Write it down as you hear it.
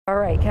All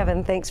right,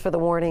 Kevin, thanks for the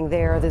warning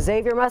there. The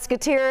Xavier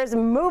Musketeers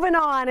moving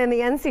on in the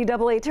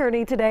NCAA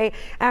tourney today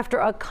after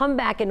a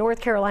comeback in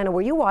North Carolina.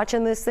 Were you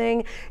watching this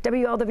thing?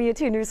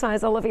 WLW2 News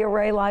 5's Olivia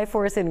Ray live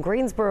for us in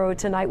Greensboro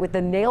tonight with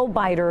the nail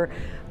biter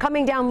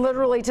coming down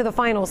literally to the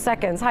final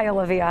seconds. Hi,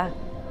 Olivia.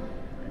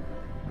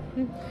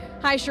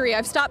 Hi, Cherie.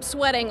 I've stopped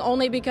sweating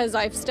only because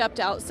I've stepped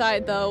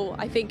outside, though.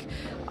 I think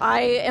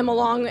I am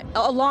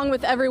along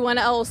with everyone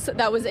else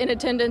that was in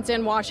attendance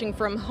and watching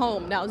from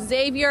home. Now,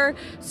 Xavier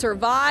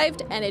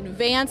survived and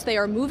advanced. They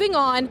are moving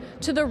on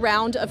to the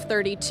round of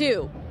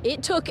 32.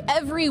 It took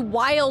every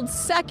wild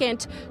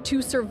second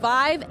to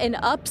survive an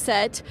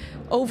upset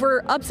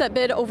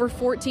bid over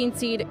 14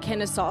 seed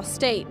Kennesaw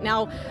State.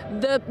 Now,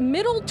 the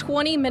middle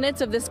 20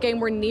 minutes of this game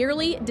were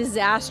nearly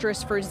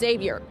disastrous for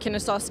Xavier.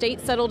 Kennesaw State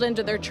settled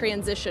into their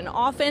transition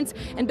offense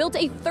and built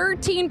a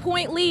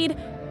 13-point lead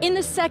in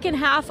the second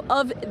half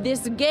of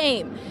this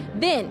game.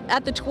 Then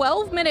at the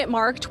 12-minute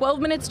mark,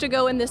 12 minutes to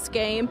go in this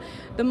game,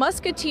 the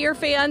Musketeer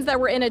fans that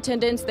were in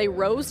attendance, they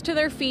rose to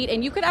their feet,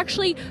 and you could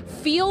actually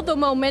feel the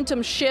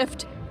momentum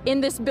shift in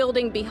this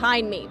building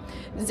behind me.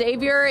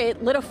 Xavier,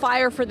 it lit a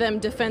fire for them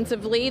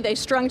defensively. They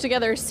strung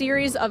together a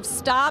series of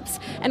stops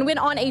and went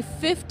on a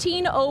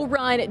 15-0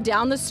 run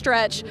down the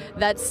stretch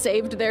that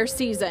saved their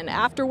season.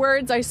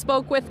 Afterwards, I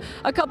spoke with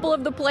a couple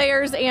of the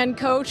players and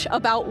coach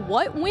about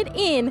what went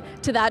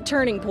into that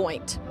turning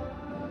point.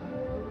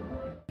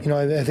 You know,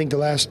 I think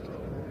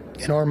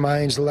in our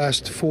minds, the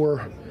last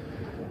four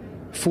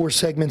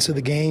segments of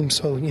the game,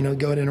 so, you know,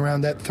 going in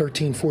around that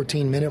 13,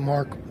 14-minute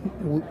mark,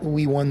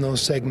 we won those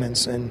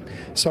segments, and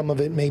some of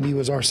it maybe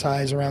was our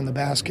size around the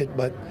basket,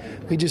 but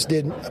we just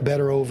did a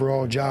better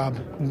overall job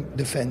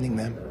defending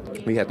them.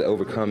 We had to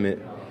overcome it.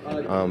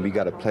 We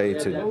got to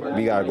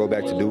go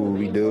back to do what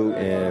we do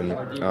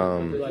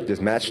and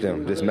just match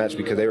them,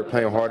 because they were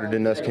playing harder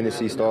than us.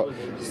 Kennesaw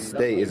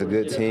State is a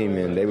good team,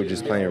 and they were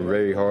just playing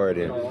very hard,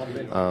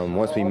 and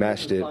once we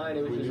matched it,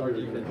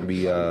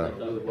 we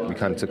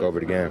kind of took over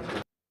the game.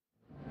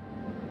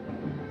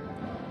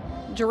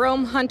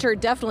 Jerome Hunter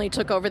definitely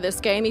took over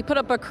this game. He put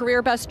up a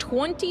career-best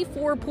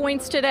 24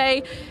 points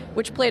today,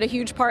 which played a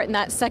huge part in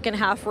that second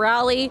half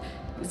rally.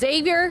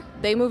 Xavier,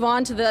 they move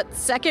on to the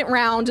second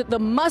round. The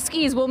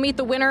Muskies will meet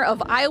the winner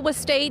of Iowa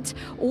State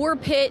or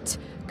Pitt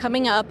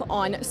coming up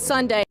on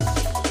Sunday.